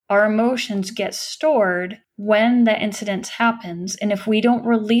our emotions get stored when the incident happens. And if we don't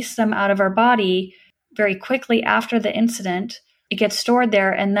release them out of our body very quickly after the incident, it gets stored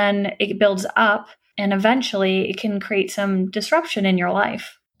there and then it builds up and eventually it can create some disruption in your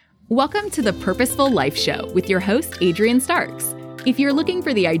life. Welcome to the Purposeful Life Show with your host, Adrienne Starks. If you're looking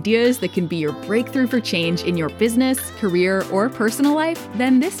for the ideas that can be your breakthrough for change in your business, career, or personal life,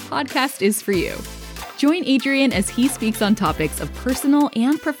 then this podcast is for you. Join Adrienne as he speaks on topics of personal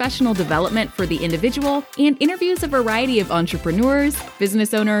and professional development for the individual and interviews a variety of entrepreneurs,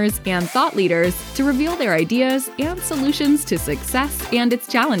 business owners, and thought leaders to reveal their ideas and solutions to success and its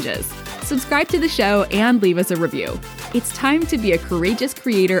challenges. Subscribe to the show and leave us a review. It's time to be a courageous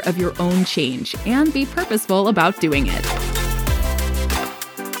creator of your own change and be purposeful about doing it.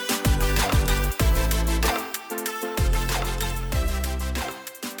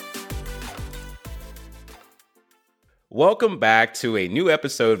 Welcome back to a new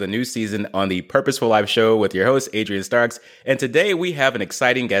episode of the new season on the Purposeful Life Show with your host, Adrienne Starks. And today we have an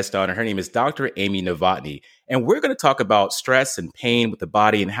exciting guest on. Her name is Dr. Amy Novotny. And we're going to talk about stress and pain with the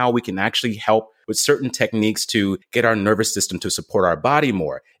body and how we can actually help with certain techniques to get our nervous system to support our body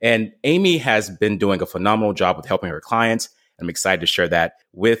more. And Amy has been doing a phenomenal job with helping her clients. I'm excited to share that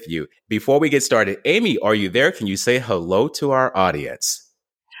with you. Before we get started, Amy, are you there? Can you say hello to our audience?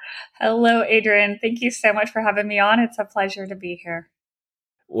 Hello, Adrienne. Thank you so much for having me on. It's a pleasure to be here.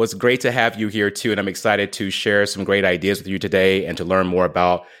 Well, it's great to have you here too. And I'm excited to share some great ideas with you today and to learn more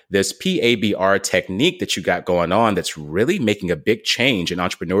about this PABR technique that you got going on that's really making a big change in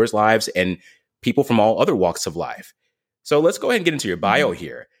entrepreneurs' lives and people from all other walks of life. So let's go ahead and get into your bio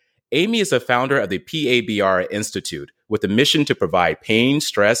here. Amy is the founder of the PABR Institute with the mission to provide pain,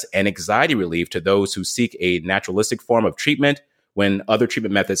 stress, and anxiety relief to those who seek a naturalistic form of treatment when other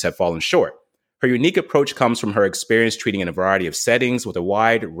treatment methods have fallen short. Her unique approach comes from her experience treating in a variety of settings with a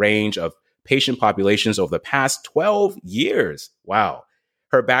wide range of patient populations over the past 12 years. Wow.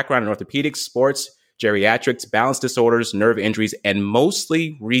 Her background in orthopedics, sports, geriatrics, balance disorders, nerve injuries, and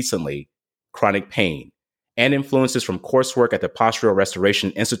mostly recently, chronic pain, and influences from coursework at the Postural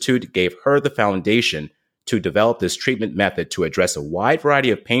Restoration Institute gave her the foundation to develop this treatment method to address a wide variety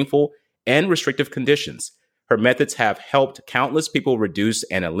of painful and restrictive conditions. Her methods have helped countless people reduce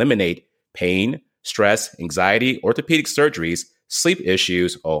and eliminate pain, stress, anxiety, orthopedic surgeries, sleep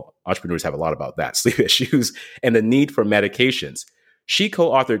issues. Oh, entrepreneurs have a lot about that, sleep issues, and the need for medications. She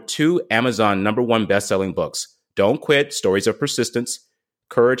co-authored 2 Amazon #1 best-selling books, Don't Quit, Stories of Persistence,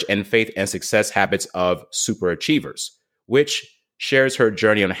 Courage and Faith and Success Habits of Superachievers, which shares her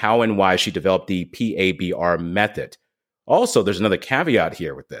journey on how and why she developed the PABR method. Also, there's another caveat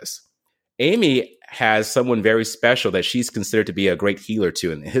here with this. Amy has someone very special that she's considered to be a great healer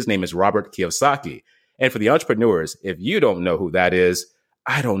to, and his name is Robert Kiyosaki. And for the entrepreneurs, if you don't know who that is,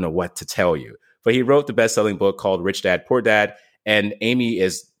 I don't know what to tell you. But he wrote the best-selling book called Rich Dad, Poor Dad, and Amy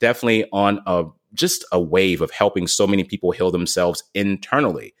is definitely on just a wave of helping so many people heal themselves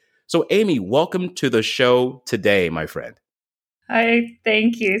internally. So Amy, welcome to the show today, my friend. Hi,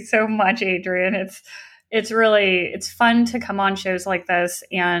 thank you so much, Adrienne. It's fun to come on shows like this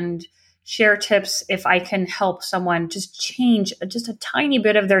and share tips if I can help someone just change just a tiny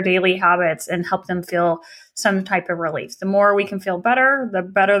bit of their daily habits and help them feel some type of relief. The more we can feel better, the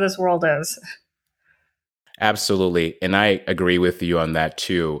better this world is. Absolutely. And I agree with you on that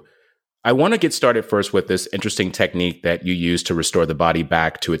too. I want to get started first with this interesting technique that you use to restore the body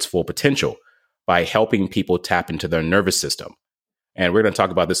back to its full potential by helping people tap into their nervous system. And we're going to talk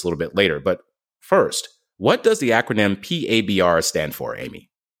about this a little bit later. But first, what does the acronym PABR stand for, Amy?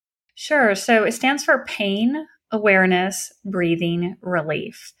 Sure. So it stands for pain, awareness, breathing,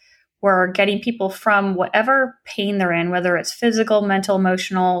 relief. We're getting people from whatever pain they're in, whether it's physical, mental,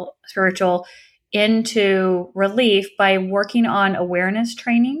 emotional, spiritual, into relief by working on awareness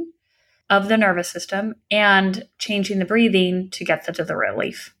training of the nervous system and changing the breathing to get them to the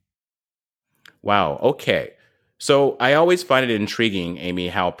relief. Wow. Okay. So I always find it intriguing, Amy,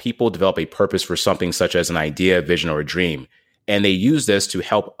 how people develop a purpose for something such as an idea, vision, or a dream. And they use this to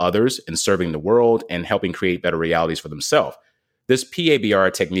help others in serving the world and helping create better realities for themselves. This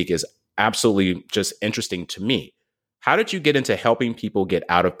PABR technique is absolutely just interesting to me. How did you get into helping people get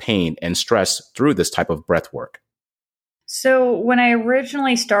out of pain and stress through this type of breath work? So when I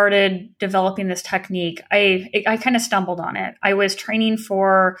originally started developing this technique, I kind of stumbled on it. I was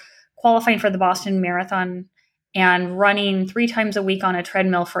qualifying for the Boston Marathon and running 3 times a week on a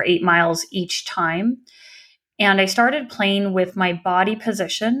treadmill for 8 miles each time. And I started playing with my body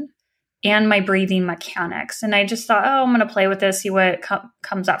position and my breathing mechanics. And I just thought, I'm going to play with this, see what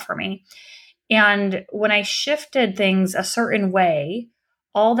comes up for me. And when I shifted things a certain way,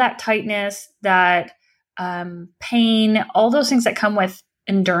 all that tightness, that pain, all those things that come with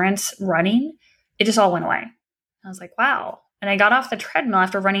endurance running, it just all went away. I was like, wow. And I got off the treadmill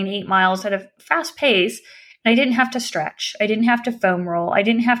after running 8 miles at a fast pace. And I didn't have to stretch. I didn't have to foam roll. I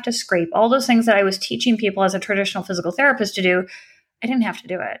didn't have to scrape. All those things that I was teaching people as a traditional physical therapist to do, I didn't have to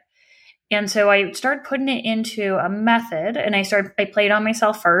do it. And so I started putting it into a method, and I played on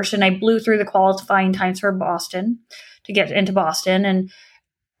myself first, and I blew through the qualifying times for Boston to get into Boston. And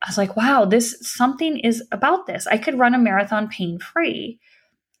I was like, wow, something is about this. I could run a marathon pain-free.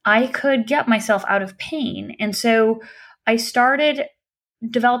 I could get myself out of pain. And so I started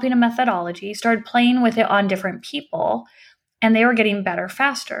developing a methodology, started playing with it on different people, and they were getting better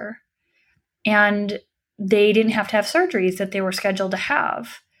faster. And they didn't have to have surgeries that they were scheduled to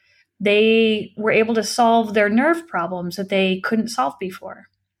have. They were able to solve their nerve problems that they couldn't solve before.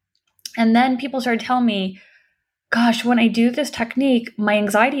 And then people started telling me, gosh, when I do this technique, my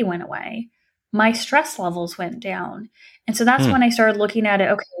anxiety went away. My stress levels went down. And so that's when I started looking at it.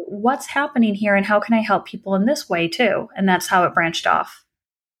 Okay, what's happening here and how can I help people in this way too? And that's how it branched off.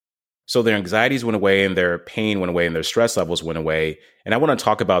 So their anxieties went away and their pain went away and their stress levels went away. And I want to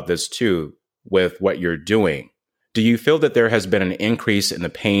talk about this too with what you're doing. Do you feel that there has been an increase in the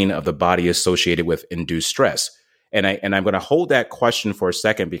pain of the body associated with induced stress? And I'm going to hold that question for a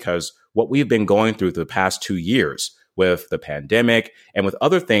second, because what we've been going through the past 2 years with the pandemic and with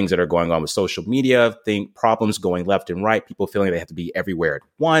other things that are going on with social media, problems going left and right, people feeling they have to be everywhere at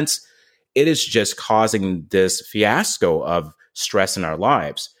once. It is just causing this fiasco of stress in our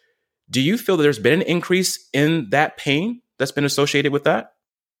lives. Do you feel that there's been an increase in that pain that's been associated with that?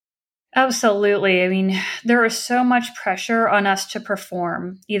 Absolutely. I mean, there is so much pressure on us to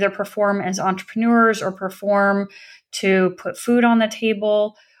perform, either perform as entrepreneurs or perform to put food on the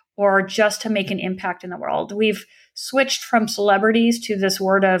table or just to make an impact in the world. We've switched from celebrities to this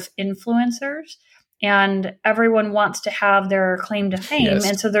word of influencers, and everyone wants to have their claim to fame. Yes.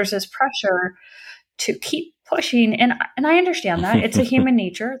 And so there's this pressure to keep pushing. And I understand that. It's a human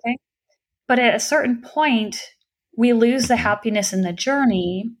nature thing. But at a certain point, we lose the happiness in the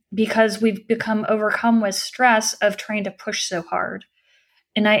journey because we've become overcome with stress of trying to push so hard.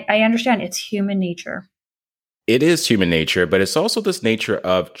 And I understand it's human nature. It is human nature, but it's also this nature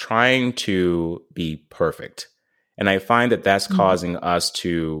of trying to be perfect. And I find that that's causing us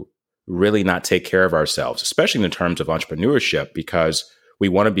to really not take care of ourselves, especially in terms of entrepreneurship, because we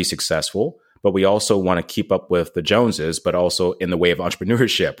want to be successful, but we also want to keep up with the Joneses, but also in the way of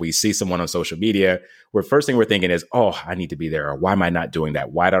entrepreneurship. We see someone on social media where first thing we're thinking is, oh, I need to be there. Or why am I not doing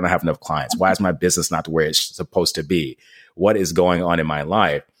that? Why don't I have enough clients? Why is my business not where it's supposed to be? What is going on in my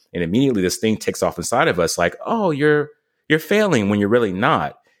life? And immediately this thing ticks off inside of us like, oh, you're failing when you're really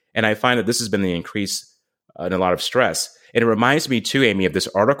not. And I find that this has been the increase in a lot of stress. And it reminds me too, Amy, of this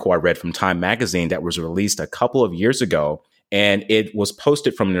article I read from Time Magazine that was released a couple of years ago. And it was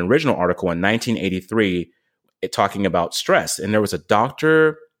posted from an original article in 1983 talking about stress. And there was a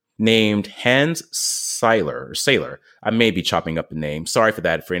doctor named Hans Seiler. I may be chopping up the name. Sorry for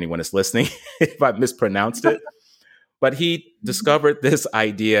that for anyone that's listening if I mispronounced it. But he discovered this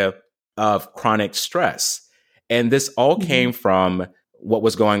idea of chronic stress. And this all came from what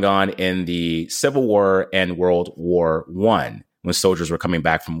was going on in the Civil War and World War I, when soldiers were coming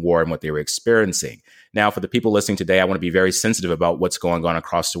back from war and what they were experiencing. Now, for the people listening today, I want to be very sensitive about what's going on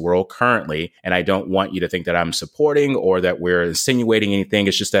across the world currently. And I don't want you to think that I'm supporting or that we're insinuating anything.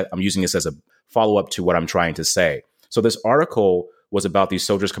 It's just that I'm using this as a follow-up to what I'm trying to say. So this article was about these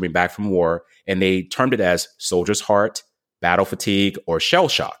soldiers coming back from war, and they termed it as soldier's heart, battle fatigue, or shell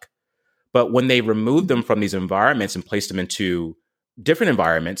shock. But when they removed them from these environments and placed them into different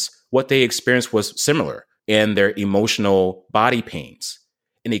environments, what they experienced was similar in their emotional body pains.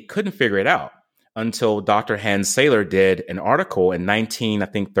 And they couldn't figure it out until Dr. Hans Seiler did an article in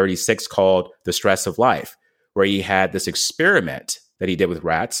 1936 called The Stress of Life, where he had this experiment that he did with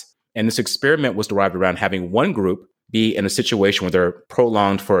rats. And this experiment was derived around having one group be in a situation where they're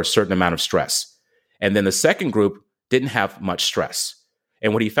prolonged for a certain amount of stress. And then the second group didn't have much stress.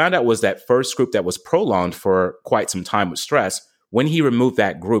 And what he found out was that first group that was prolonged for quite some time with stress, when he removed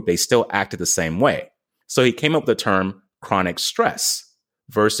that group, they still acted the same way. So he came up with the term chronic stress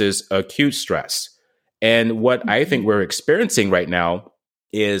versus acute stress. And what I think we're experiencing right now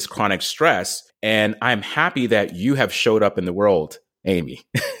is chronic stress. And I'm happy that you have showed up in the world, Amy,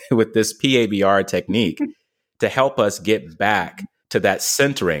 with this PABR technique to help us get back to that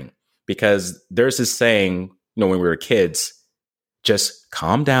centering. Because there's this saying, when we were kids, just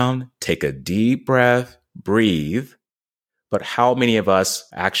calm down, take a deep breath, breathe. But how many of us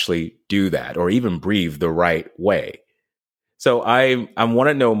actually do that or even breathe the right way? So I want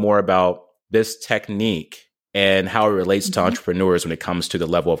to know more about this technique and how it relates to entrepreneurs when it comes to the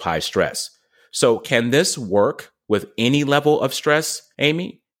level of high stress. So can this work with any level of stress,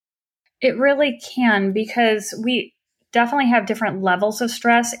 Amy? It really can, because we definitely have different levels of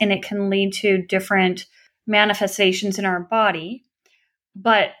stress and it can lead to different manifestations in our body.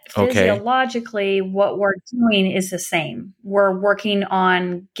 But Okay. physiologically, what we're doing is the same. We're working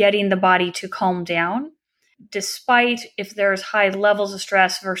on getting the body to calm down, despite if there's high levels of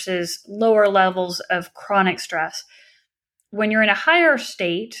stress versus lower levels of chronic stress. When you're in a higher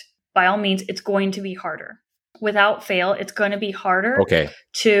state, by all means, it's going to be harder. Without fail, it's going to be harder Okay.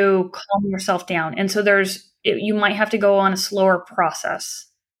 to calm yourself down. And so you might have to go on a slower process.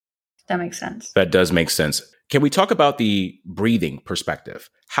 If that makes sense. That does make sense. Can we talk about the breathing perspective?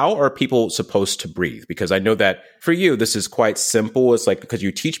 How are people supposed to breathe? Because I know that for you, this is quite simple. It's like because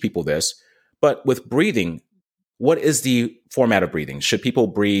you teach people this. But with breathing, what is the format of breathing? Should people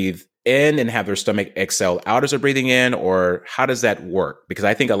breathe in and have their stomach exhale out as they're breathing in? Or how does that work? Because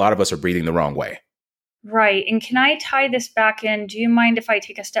I think a lot of us are breathing the wrong way. Right. And can I tie this back in? Do you mind if I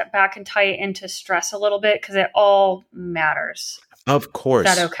take a step back and tie it into stress a little bit? Because it all matters. Of course.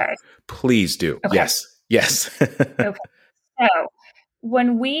 Is that okay? Please do. Okay. Yes. Yes. Okay. So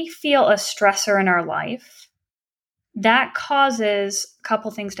when we feel a stressor in our life, that causes a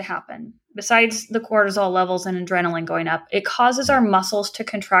couple things to happen. Besides the cortisol levels and adrenaline going up, it causes our muscles to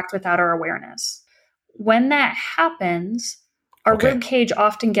contract without our awareness. When that happens, our rib cage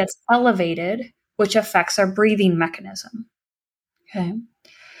often gets elevated, which affects our breathing mechanism. Okay.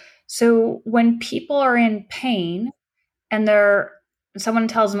 So when people are in pain and someone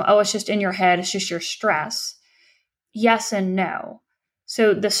tells them, oh, it's just in your head, it's just your stress. Yes and no.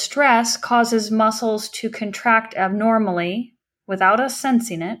 So the stress causes muscles to contract abnormally without us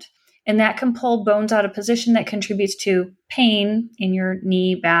sensing it, and that can pull bones out of position that contributes to pain in your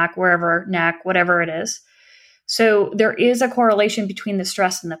knee, back, wherever, neck, whatever it is. So there is a correlation between the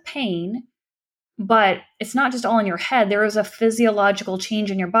stress and the pain, but it's not just all in your head. There is a physiological change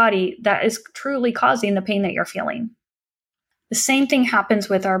in your body that is truly causing the pain that you're feeling. The same thing happens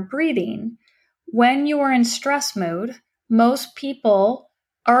with our breathing. When you are in stress mode, most people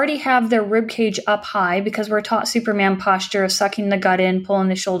already have their rib cage up high because we're taught Superman posture of sucking the gut in, pulling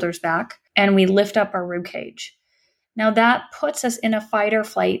the shoulders back, and we lift up our rib cage. Now that puts us in a fight or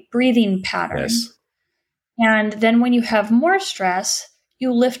flight breathing pattern. Yes. And then when you have more stress,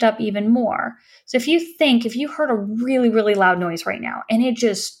 you lift up even more. So if you heard a really, really loud noise right now, and it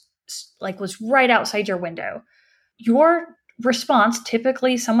just was right outside your window, your response,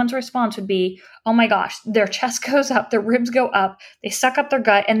 typically someone's response would be, oh my gosh, their chest goes up, their ribs go up, they suck up their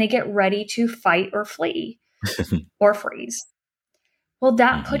gut, and they get ready to fight or flee or freeze. Well,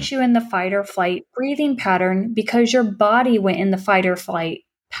 that puts you in the fight or flight breathing pattern because your body went in the fight or flight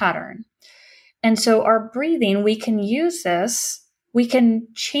pattern. And so our breathing, we can use this, we can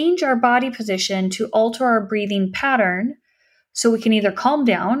change our body position to alter our breathing pattern so we can either calm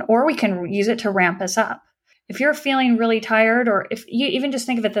down or we can use it to ramp us up. If you're feeling really tired, or if you even just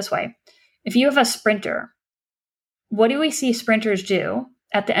think of it this way, if you have a sprinter, what do we see sprinters do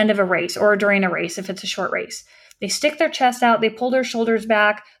at the end of a race or during a race if it's a short race? They stick their chest out, they pull their shoulders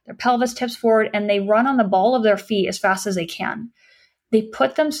back, their pelvis tips forward, and they run on the ball of their feet as fast as they can. They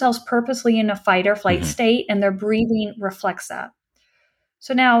put themselves purposely in a fight or flight state, and their breathing reflects that.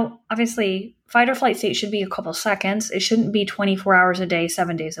 So now, obviously, fight or flight state should be a couple seconds. It shouldn't be 24 hours a day,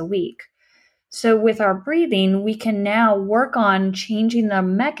 7 days a week. So with our breathing, we can now work on changing the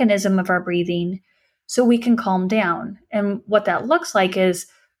mechanism of our breathing so we can calm down. And what that looks like is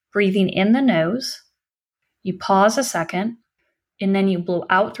breathing in the nose, you pause a second, and then you blow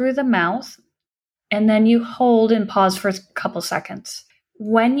out through the mouth, and then you hold and pause for a couple seconds.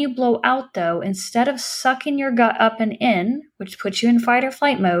 When you blow out, though, instead of sucking your gut up and in, which puts you in fight or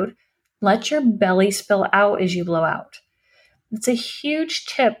flight mode, let your belly spill out as you blow out. It's a huge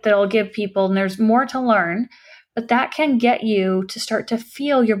tip that I'll give people, and there's more to learn, but that can get you to start to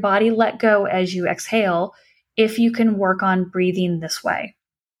feel your body let go as you exhale if you can work on breathing this way.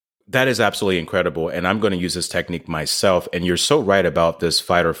 That is absolutely incredible. And I'm going to use this technique myself. And you're so right about this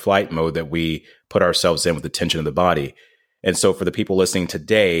fight or flight mode that we put ourselves in with the tension of the body. And so for the people listening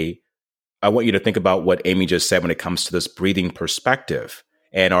today, I want you to think about what Amy just said when it comes to this breathing perspective.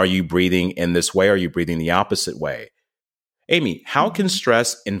 And are you breathing in this way? Or are you breathing the opposite way? Amy, how can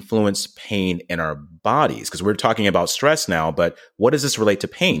stress influence pain in our bodies? Because we're talking about stress now, but what does this relate to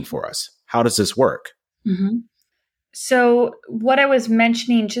pain for us? How does this work? So what I was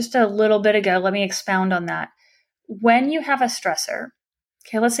mentioning just a little bit ago, let me expound on that. When you have a stressor,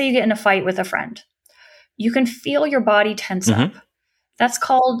 okay, let's say you get in a fight with a friend. you can feel your body tense up. That's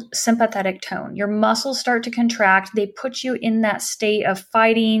called sympathetic tone. Your muscles start to contract. They put you in that state of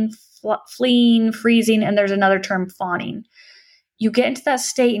fighting, fleeing, freezing, and there's another term, fawning. You get into that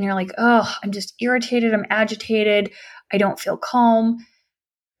state and you're like, oh, I'm just irritated. I'm agitated. I don't feel calm.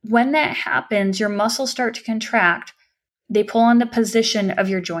 When that happens, your muscles start to contract. They pull on the position of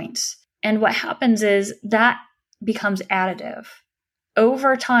your joints. And what happens is that becomes additive.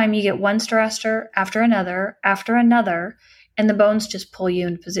 Over time, you get one stressor after another, and the bones just pull you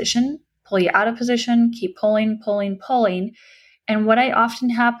into position, pull you out of position, keep pulling. And what often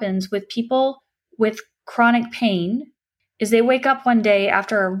happens with people with chronic pain is they wake up one day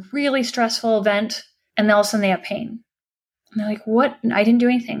after a really stressful event and all of a sudden they have pain. And they're like, what? I didn't do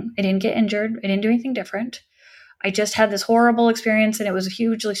anything. I didn't get injured. I didn't do anything different. I just had this horrible experience and it was a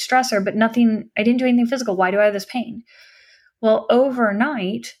hugely stressor, but I didn't do anything physical. Why do I have this pain? Well,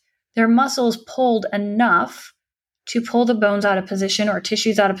 overnight, their muscles pulled enough to pull the bones out of position or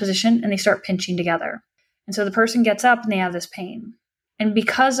tissues out of position, and they start pinching together. And so the person gets up and they have this pain. And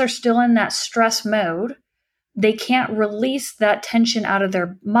because they're still in that stress mode, they can't release that tension out of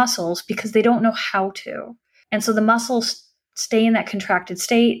their muscles because they don't know how to. And so the muscles stay in that contracted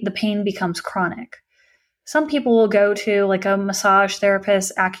state. The pain becomes chronic. Some people will go to like a massage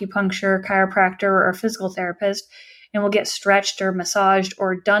therapist, acupuncture, chiropractor, or a physical therapist, and will get stretched or massaged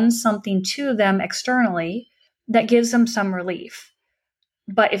or done something to them externally that gives them some relief.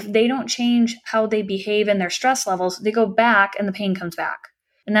 But if they don't change how they behave in their stress levels, they go back and the pain comes back.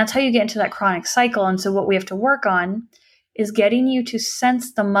 And that's how you get into that chronic cycle. And so what we have to work on is getting you to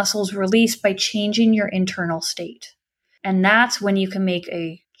sense the muscles release by changing your internal state. And that's when you can make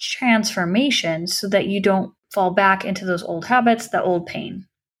a transformation so that you don't fall back into those old habits, the old pain.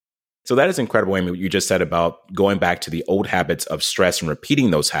 So that is incredible, Amy, what you just said about going back to the old habits of stress and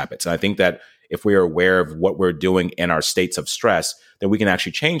repeating those habits. And I think that if we are aware of what we're doing in our states of stress, then we can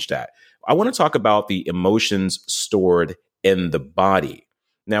actually change that. I want to talk about the emotions stored in the body.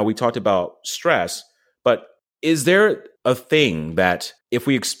 Now, we talked about stress, but is there a thing that if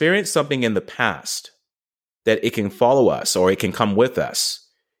we experience something in the past, that it can follow us or it can come with us,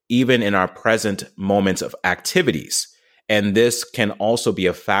 even in our present moments of activities? And this can also be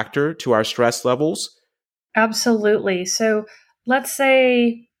a factor to our stress levels? Absolutely. So let's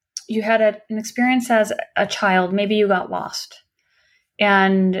say you had an experience as a child. Maybe you got lost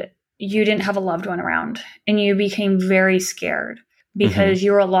and you didn't have a loved one around and you became very scared because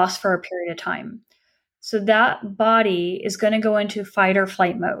you were lost for a period of time. So that body is going to go into fight or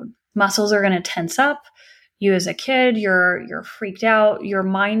flight mode. Muscles are going to tense up. You as a kid, you're freaked out. Your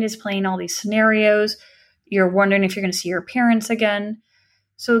mind is playing all these scenarios. You're wondering if you're going to see your parents again.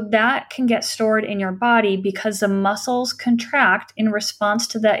 So that can get stored in your body because the muscles contract in response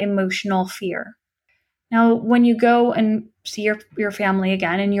to that emotional fear. Now, when you go and see your family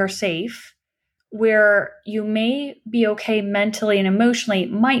again and you're safe, where you may be okay mentally and emotionally,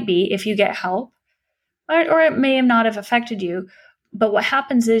 might be if you get help, or it may not have affected you. But what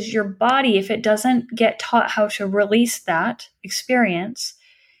happens is your body, if it doesn't get taught how to release that experience,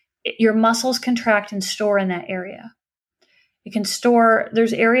 your muscles contract and store in that area. It can store,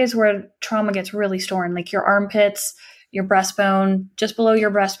 there's areas where trauma gets really stored, like your armpits, your breastbone, just below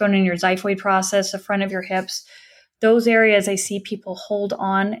your breastbone and your xiphoid process, the front of your hips. Those areas I see people hold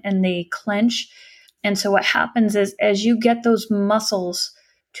on and they clench. And so what happens is as you get those muscles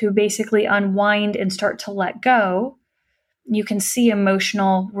to basically unwind and start to let go, you can see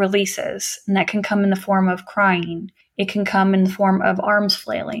emotional releases. And that can come in the form of crying. It can come in the form of arms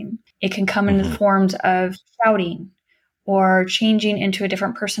flailing. It can come in the forms of shouting or changing into a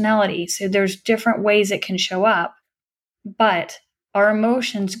different personality. So there's different ways it can show up. But our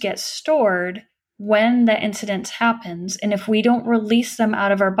emotions get stored when the incident happens. And if we don't release them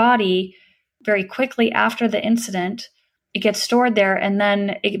out of our body very quickly after the incident, it gets stored there and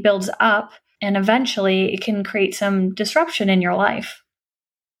then it builds up. And eventually it can create some disruption in your life.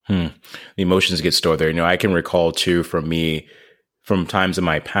 The emotions get stored there. I can recall too, for me, from times in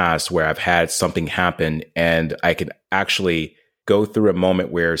my past where I've had something happen and I could actually go through a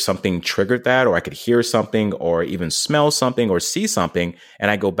moment where something triggered that, or I could hear something or even smell something or see something.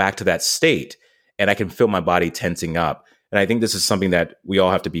 And I go back to that state and I can feel my body tensing up. And I think this is something that we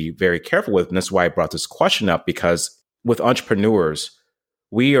all have to be very careful with. And that's why I brought this question up, because with entrepreneurs,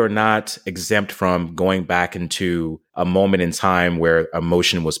 we are not exempt from going back into a moment in time where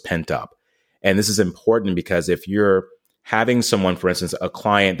emotion was pent up. And this is important because if you're having someone, for instance, a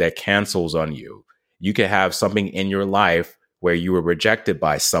client that cancels on you, you could have something in your life where you were rejected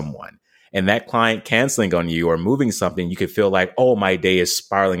by someone. And that client canceling on you or moving something, you could feel like, oh, my day is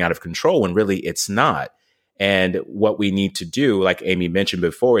spiraling out of control, when really it's not. And what we need to do, like Amy mentioned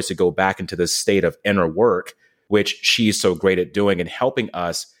before, is to go back into this state of inner work, which she's so great at doing and helping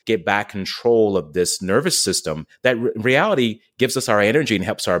us get back control of this nervous system that in reality gives us our energy and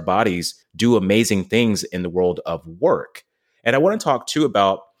helps our bodies do amazing things in the world of work. And I want to talk too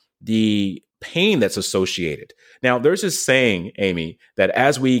about the pain that's associated. Now, there's this saying, Amy, that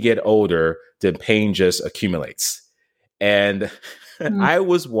as we get older, the pain just accumulates. And I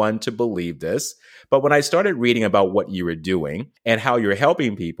was one to believe this. But when I started reading about what you were doing and how you're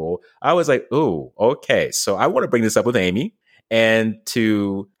helping people, I was like, oh, okay. So I want to bring this up with Amy and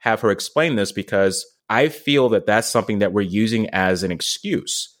to have her explain this, because I feel that that's something that we're using as an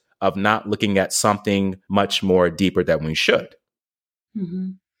excuse of not looking at something much more deeper than we should.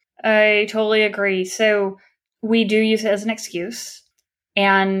 Mm-hmm. I totally agree. So we do use it as an excuse.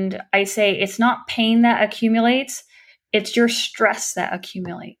 And I say it's not pain that accumulates, it's your stress that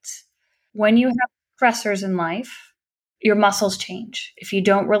accumulates. When you have stressors in life, your muscles change. If you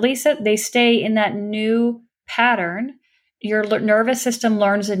don't release it, they stay in that new pattern. Your nervous system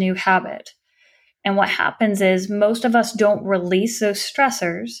learns a new habit. And what happens is most of us don't release those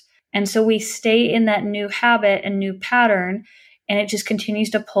stressors. And so we stay in that new habit and new pattern, and it just continues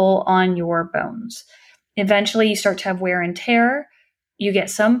to pull on your bones. Eventually, you start to have wear and tear. You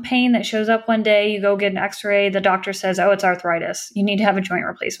get some pain that shows up one day. You go get an x-ray. The doctor says, oh, it's arthritis. You need to have a joint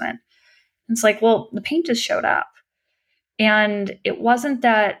replacement. It's like, well, the pain just showed up. And it wasn't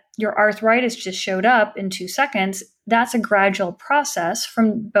that your arthritis just showed up in 2 seconds. That's a gradual process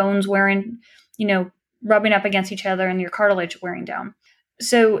from bones wearing, rubbing up against each other and your cartilage wearing down.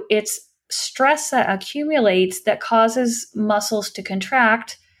 So it's stress that accumulates that causes muscles to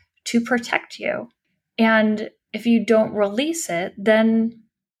contract to protect you. And if you don't release it, then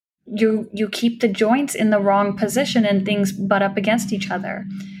you keep the joints in the wrong position and things butt up against each other.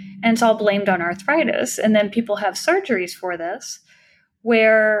 And it's all blamed on arthritis. And then people have surgeries for this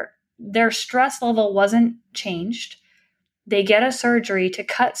where their stress level wasn't changed. They get a surgery to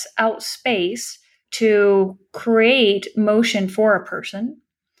cut out space to create motion for a person,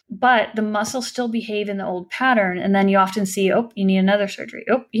 but the muscles still behave in the old pattern. And then you often see, oh, you need another surgery.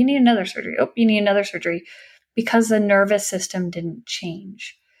 Oh, you need another surgery. Oh, you need another surgery, because the nervous system didn't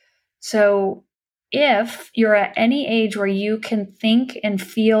change. So if you're at any age where you can think and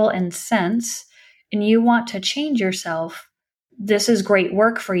feel and sense, and you want to change yourself, this is great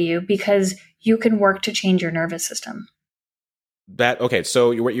work for you, because you can work to change your nervous system. Okay,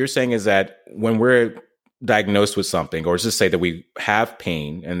 so what you're saying is that when we're diagnosed with something, or just say that we have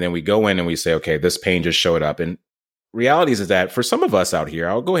pain, and then we go in and we say, okay, this pain just showed up. And reality is that for some of us out here,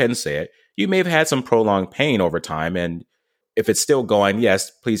 I'll go ahead and say it, you may have had some prolonged pain over time. And if it's still going, yes,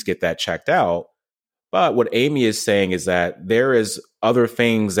 please get that checked out. But what Amy is saying is that there is other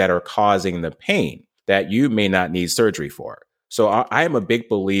things that are causing the pain that you may not need surgery for. So I am a big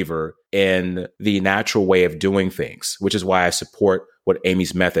believer in the natural way of doing things, which is why I support what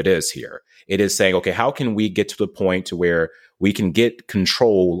Amy's method is here. It is saying, okay, how can we get to the point to where we can get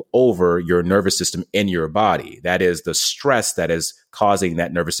control over your nervous system in your body? That is the stress that is causing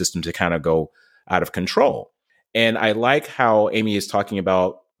that nervous system to kind of go out of control. And I like how Amy is talking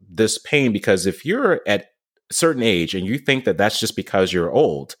about this pain, because if you're at a certain age and you think that that's just because you're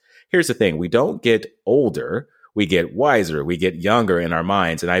old, here's the thing. We don't get older. We get wiser. We get younger in our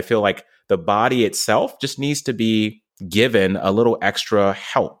minds. And I feel like the body itself just needs to be given a little extra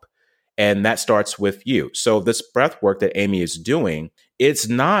help. And that starts with you. So this breath work that Amy is doing, it's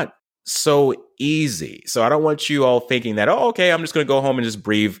not so easy. So I don't want you all thinking that, oh, okay, I'm just going to go home and just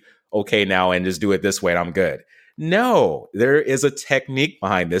breathe okay now and just do it this way and I'm good. No, there is a technique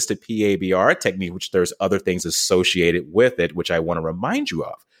behind this, the PABR technique, which there's other things associated with it, which I want to remind you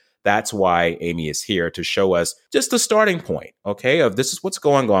of. That's why Amy is here, to show us just the starting point, okay, of this is what's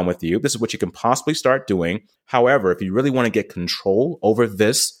going on with you. This is what you can possibly start doing. However, if you really want to get control over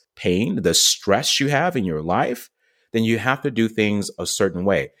this pain, the stress you have in your life, then you have to do things a certain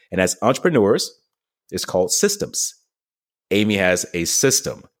way. And as entrepreneurs, it's called systems. Amy has a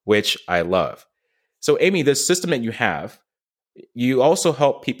system, which I love. So, Amy, this system that you have, you also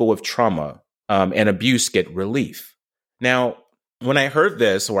help people with trauma and abuse get relief. Now, when I heard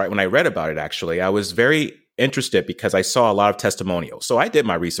this, or when I read about it, actually, I was very interested because I saw a lot of testimonials. So I did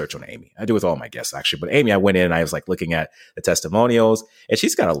my research on Amy. I do with all my guests, actually. But Amy, I went in and I was like looking at the testimonials, and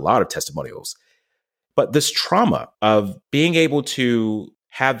she's got a lot of testimonials. But this trauma of being able to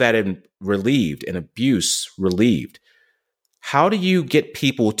have that relieved and abuse relieved, how do you get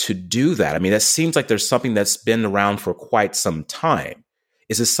people to do that? I mean, that seems like there's something that's been around for quite some time.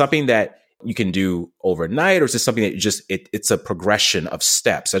 Is this something that you can do overnight, or is this something that it's a progression of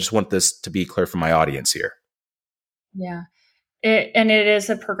steps? I just want this to be clear for my audience here. Yeah. And it is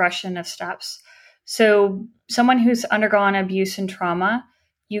a progression of steps. So someone who's undergone abuse and trauma,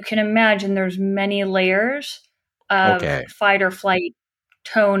 you can imagine there's many layers of Okay. fight or flight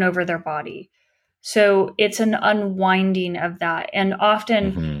tone over their body. So it's an unwinding of that. And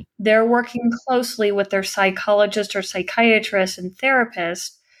often Hmm. they're working closely with their psychologist or psychiatrist and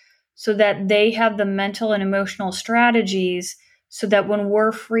therapist so that they have the mental and emotional strategies so that when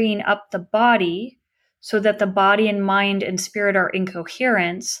we're freeing up the body, so that the body and mind and spirit are in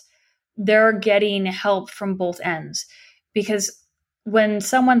coherence, they're getting help from both ends. Because when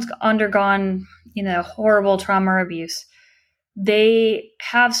someone's undergone, horrible trauma or abuse, they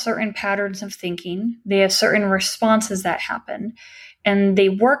have certain patterns of thinking, they have certain responses that happen, and they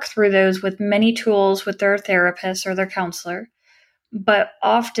work through those with many tools with their therapist or their counselor. But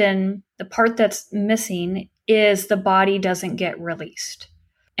often the part that's missing is the body doesn't get released.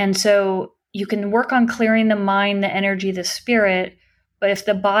 And so you can work on clearing the mind, the energy, the spirit, but if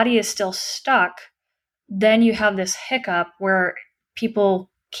the body is still stuck, then you have this hiccup where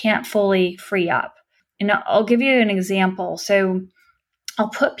people can't fully free up. And I'll give you an example. So I'll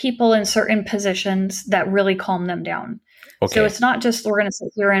put people in certain positions that really calm them down. So Okay. it's not just we're going to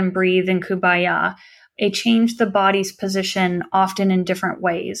sit here and breathe and kumbaya. I change the body's position often in different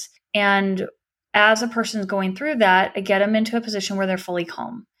ways. And as a person's going through that, I get them into a position where they're fully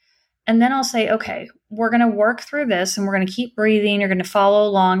calm. And then I'll say, okay, we're going to work through this and we're going to keep breathing. You're going to follow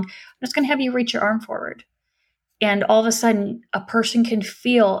along. I'm just going to have you reach your arm forward. And all of a sudden, a person can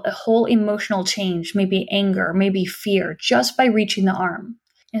feel a whole emotional change, maybe anger, maybe fear, just by reaching the arm.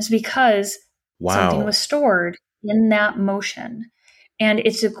 And it's because something Wow. was stored in that motion. And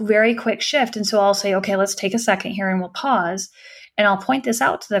it's a very quick shift. And so I'll say, okay, let's take a second here and we'll pause. And I'll point this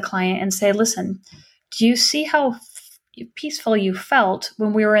out to the client and say, listen, do you see how peaceful you felt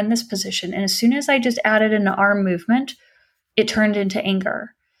when we were in this position? And as soon as I just added an arm movement, it turned into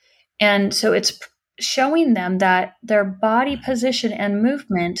anger. And so it's showing them that their body position and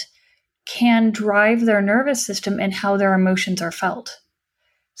movement can drive their nervous system and how their emotions are felt.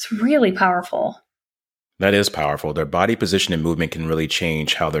 It's really powerful. That is powerful. Their body position and movement can really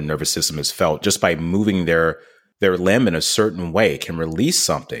change how their nervous system is felt. Just by moving their limb in a certain way can release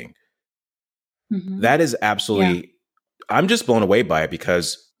something. Mm-hmm. That is absolutely, I'm just blown away by it,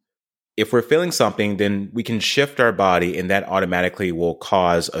 because if we're feeling something, then we can shift our body and that automatically will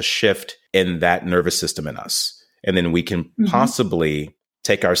cause a shift in that nervous system in us. And then we can possibly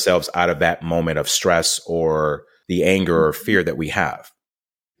take ourselves out of that moment of stress or the anger or fear that we have.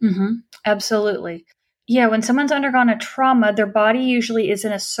 Mm-hmm. Absolutely. Yeah, when someone's undergone a trauma, their body usually is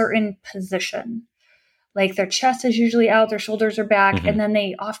in a certain position. Like their chest is usually out, their shoulders are back, and then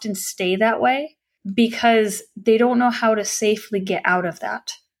they often stay that way because they don't know how to safely get out of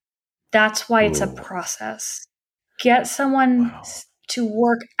that. That's why it's a Ooh. process. Get someone Wow. to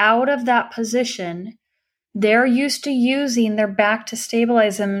work out of that position. They're used to using their back to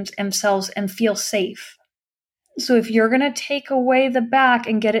stabilize themselves and feel safe. So if you're going to take away the back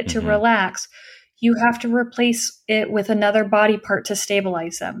and get it to relax, you have to replace it with another body part to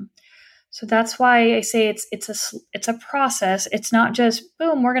stabilize them. So that's why I say it's a process. It's not just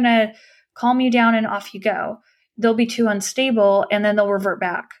boom, we're going to calm you down and off you go. They'll be too unstable and then they'll revert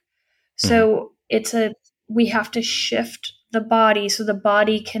back. So we have to shift the body so the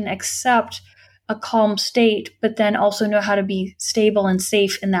body can accept a calm state, but then also know how to be stable and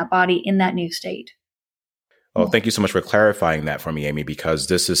safe in that body in that new state. Oh, thank you so much for clarifying that for me, Amy, because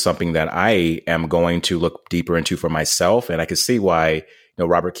this is something that I am going to look deeper into for myself. And I can see why,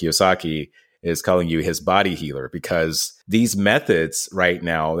 Robert Kiyosaki is calling you his body healer, because these methods right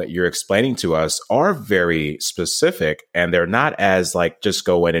now that you're explaining to us are very specific, and they're not as like just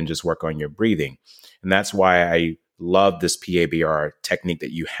go in and just work on your breathing. And that's why I love this PABR technique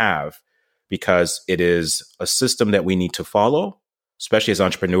that you have, because it is a system that we need to follow, especially as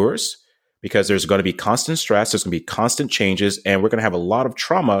entrepreneurs, because there's going to be constant stress, there's going to be constant changes, and we're going to have a lot of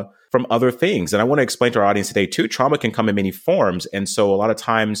trauma from other things. And I want to explain to our audience today too, trauma can come in many forms. And so a lot of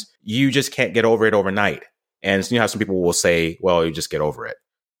times you just can't get over it overnight. And you know how some people will say, well, you just get over it,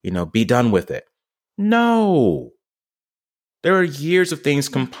 be done with it. No, there are years of things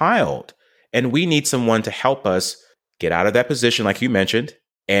compiled, and we need someone to help us get out of that position, like you mentioned,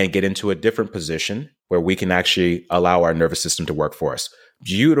 and get into a different position where we can actually allow our nervous system to work for us.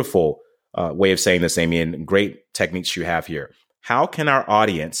 Beautiful way of saying this, Amy, and great techniques you have here. How can our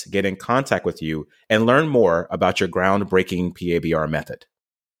audience get in contact with you and learn more about your groundbreaking PABR method?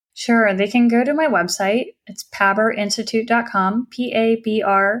 Sure. They can go to my website. It's paberinstitute.com,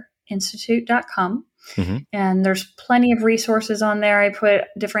 PABRinstitute.com. And there's plenty of resources on there. I put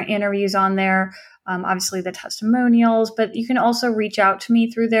different interviews on there. obviously the testimonials, but you can also reach out to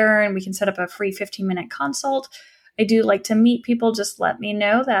me through there and we can set up a free 15-minute consult. I do like to meet people. Just let me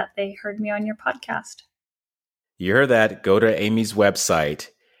know that they heard me on your podcast. You heard that. Go to Amy's website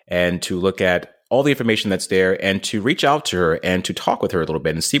and to look at all the information that's there and to reach out to her and to talk with her a little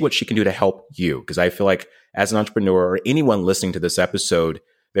bit and see what she can do to help you. Because I feel like as an entrepreneur or anyone listening to this episode,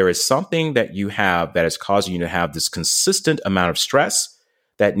 there is something that you have that is causing you to have this consistent amount of stress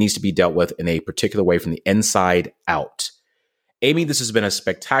that needs to be dealt with in a particular way from the inside out. Amy, this has been a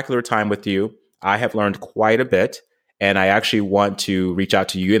spectacular time with you. I have learned quite a bit, and I actually want to reach out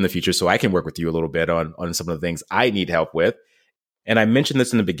to you in the future so I can work with you a little bit on some of the things I need help with. And I mentioned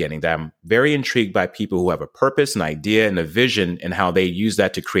this in the beginning, that I'm very intrigued by people who have a purpose, an idea, and a vision, and how they use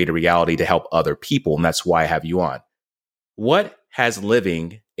that to create a reality to help other people. And that's why I have you on. What has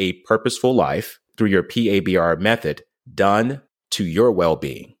living a purposeful life through your PABR method done to your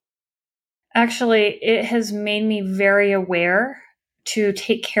well-being? Actually, it has made me very aware to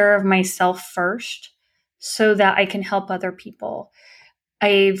take care of myself first so that I can help other people.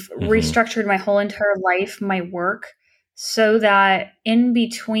 I've restructured my whole entire life, my work, so that in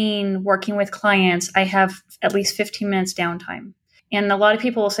between working with clients, I have at least 15 minutes downtime. And a lot of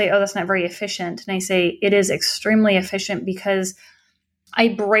people will say, oh, that's not very efficient. And I say, it is extremely efficient because I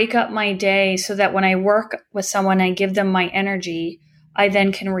break up my day so that when I work with someone, I give them my energy, I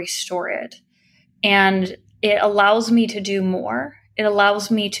then can restore it. And it allows me to do more. It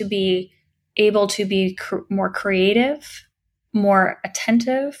allows me to be able to be more creative, more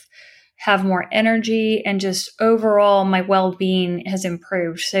attentive, have more energy, and just overall my well-being has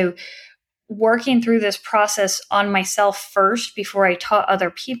improved. So working through this process on myself first before I taught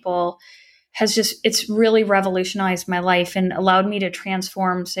other people it's really revolutionized my life and allowed me to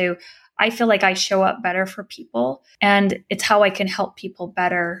transform. So I feel like I show up better for people, and it's how I can help people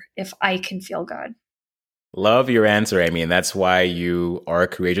better if I can feel good. Love your answer, Amy. And that's why you are a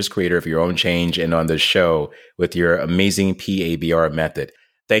courageous creator of your own change and on this show with your amazing PABR method.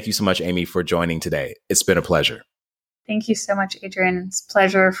 Thank you so much, Amy, for joining today. It's been a pleasure. Thank you so much, Adrian. It's a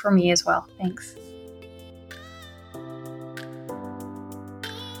pleasure for me as well. Thanks.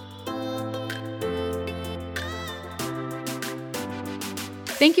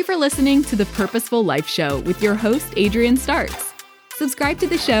 Thank you for listening to the Purposeful Life Show with your host, Adrian Starks. Subscribe to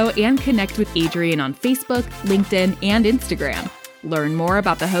the show and connect with Adrian on Facebook, LinkedIn, and Instagram. Learn more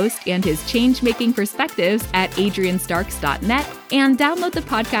about the host and his change-making perspectives at adrianstarks.net and download the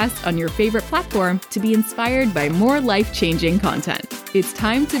podcast on your favorite platform to be inspired by more life-changing content. It's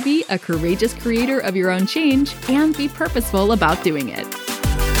time to be a courageous creator of your own change and be purposeful about doing it.